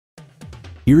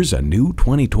Here's a new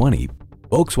 2020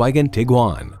 Volkswagen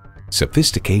Tiguan.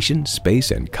 Sophistication, space,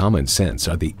 and common sense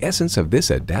are the essence of this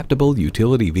adaptable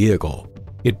utility vehicle.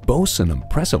 It boasts an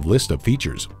impressive list of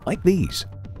features like these: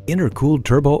 intercooled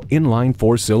turbo inline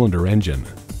 4-cylinder engine,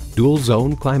 dual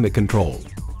zone climate control,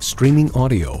 streaming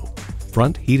audio,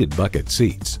 front heated bucket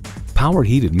seats, power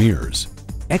heated mirrors,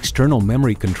 external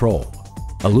memory control,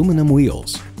 aluminum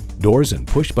wheels, doors and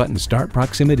push button start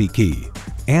proximity key,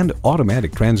 and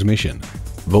automatic transmission.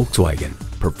 Volkswagen,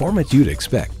 performance you'd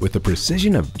expect with the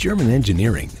precision of German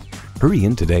engineering. Hurry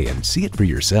in today and see it for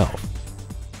yourself.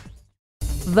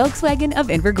 Volkswagen of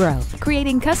Inver Grove,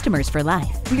 creating customers for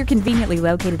life. We are conveniently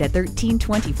located at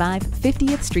 1325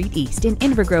 50th Street East in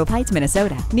Inver-Grove-Heights,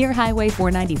 Minnesota, near Highway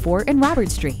 494 and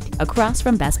Robert Street, across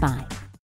from Best Buy.